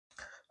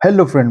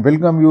Hello friend,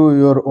 welcome you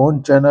your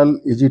own channel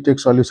Easy Tech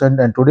Solution,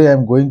 and today I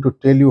am going to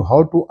tell you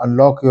how to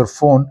unlock your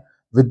phone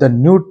with the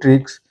new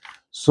tricks.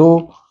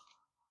 So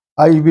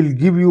I will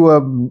give you a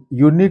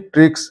unique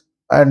tricks,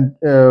 and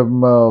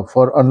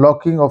for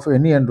unlocking of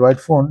any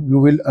Android phone, you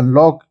will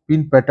unlock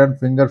pin pattern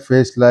finger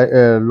face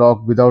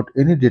lock without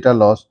any data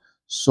loss.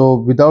 So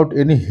without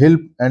any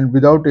help and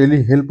without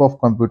any help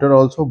of computer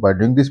also. By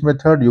doing this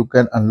method, you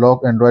can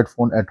unlock Android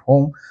phone at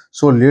home.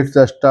 So let's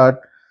just start.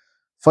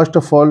 First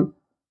of all,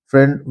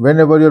 friend,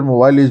 whenever your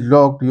mobile is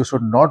locked, you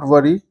should not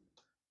worry.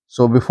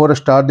 So before I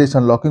start this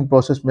unlocking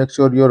process, make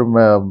sure your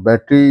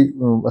battery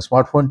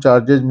smartphone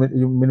charges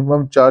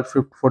minimum charge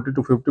 40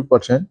 to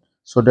 50%,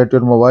 so that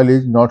your mobile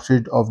is not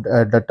switched off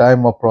at the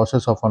time of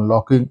process of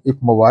unlocking. If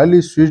mobile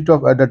is switched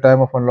off at the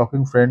time of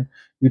unlocking, friend,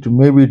 it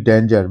may be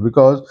danger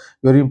because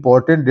your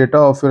important data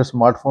of your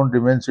smartphone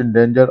remains in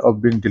danger of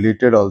being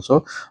deleted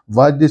also.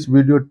 Watch this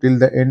video till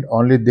the end,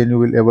 only then you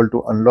will able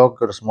to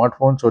unlock your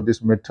smartphone. So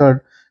this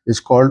method is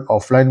called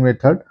offline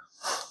method.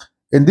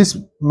 In this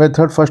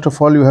method, first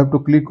of all, you have to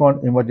click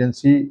on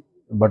emergency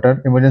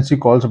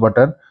calls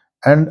button,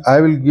 and I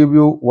will give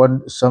you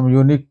some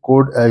unique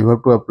code. You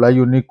have to apply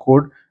unique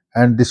code,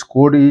 and this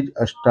code is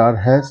a star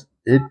hash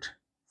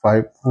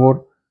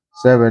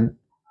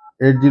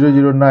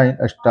 85478009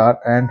 a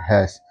star and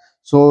hash.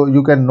 So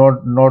you can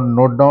note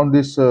down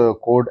this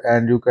code,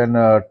 and you can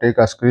take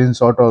a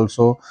screenshot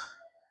also,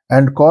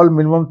 and call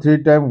minimum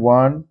 3 times.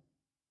 One,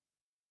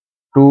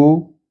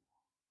 two,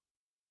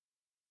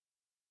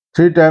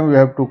 three times you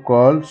have to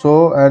call.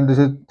 So, and this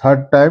is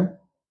third time.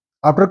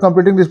 After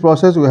completing this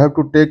process, we have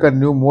to take a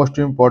new most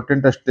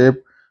important step,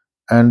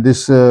 and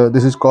this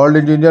is called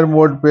engineer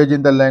mode page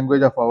in the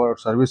language of our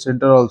service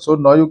center also.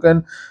 Now you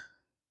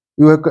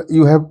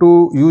have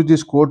to use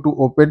this code to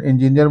open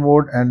engineer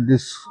mode, and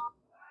this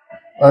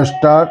a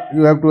star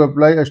you have to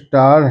apply a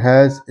star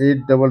hash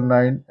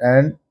 899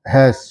 and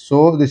hash.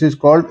 So this is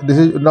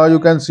now you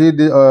can see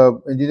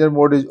the engineer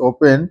mode is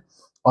open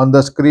on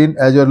the screen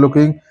as you are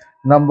looking.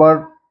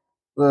 Number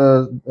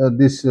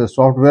this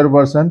software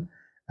version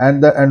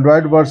and the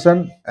Android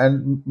version,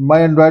 and my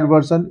Android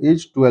version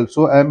is 12.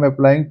 So I am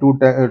applying 12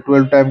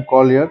 time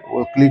call here,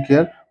 or click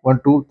here.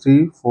 1 2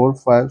 3 4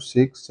 5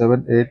 6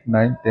 7 8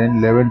 9 10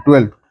 11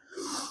 12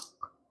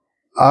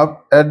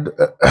 up and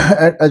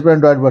as my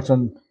Android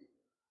version.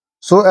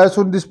 So as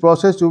soon this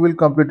process you will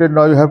complete it,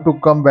 now you have to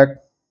come back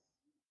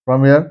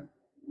from here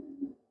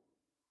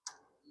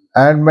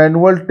and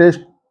manual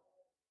test.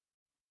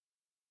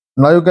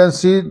 Now you can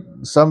see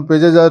some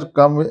pages are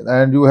come,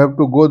 and you have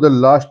to go the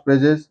last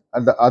pages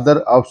and the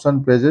other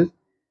option pages.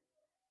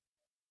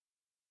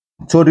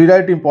 So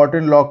rewrite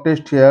important log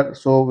test here.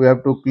 So we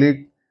have to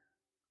click.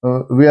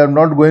 We are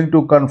not going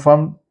to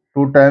confirm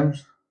 2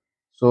 times.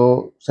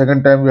 So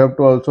second time you have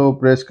to also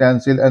press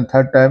cancel, and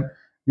third time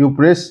you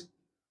press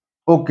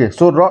OK.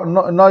 So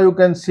now you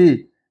can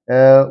see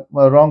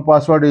wrong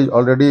password is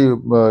already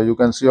you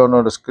can see on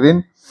our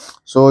screen.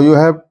 So you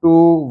have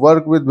to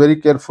work with very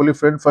carefully,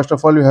 friend. First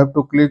of all, you have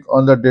to click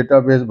on the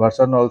database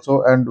version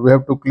also, and we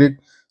have to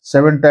click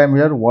 7 times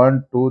here.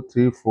 1 2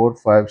 3 4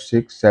 5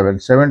 6 7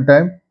 7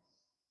 times,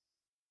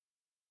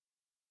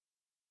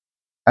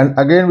 and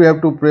again we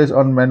have to press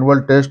on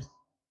manual test.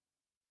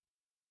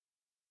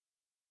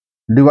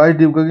 Device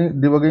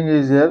debugging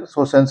is here.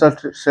 So sensor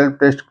self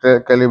test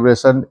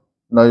calibration.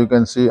 Now you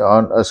can see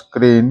on a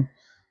screen.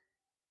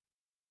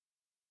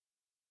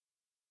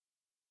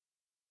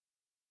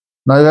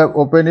 Now you have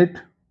open it.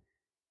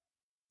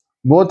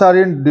 Both are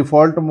in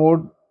default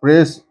mode.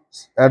 Press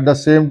at the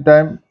same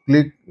time.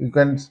 Click. You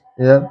can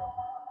here.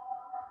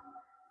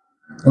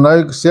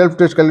 Now self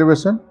test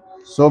calibration.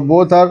 So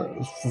both are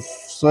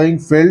showing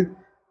failed.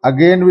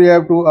 Again we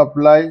have to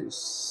apply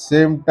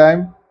same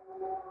time.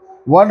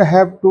 One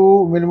have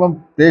to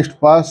minimum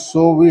test pass.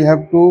 So we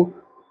have to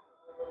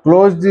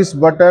close this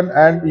button,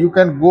 and you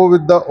can go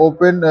with the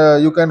open.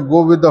 You can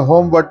go with the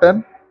home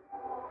button.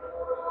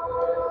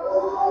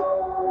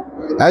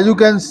 As you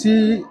can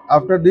see,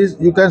 after this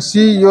you can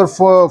see your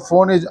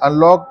phone is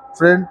unlocked,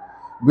 friend,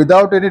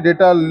 without any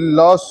data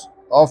loss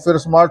of your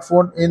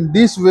smartphone. In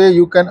this way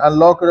you can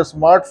unlock your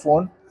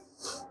smartphone.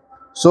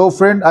 So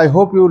friend, I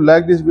hope you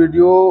like this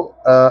video,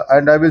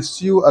 and I will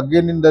see you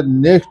again in the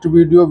next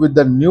video with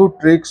the new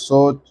tricks.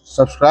 So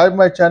subscribe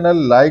my channel,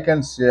 like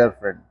and share,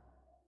 friend.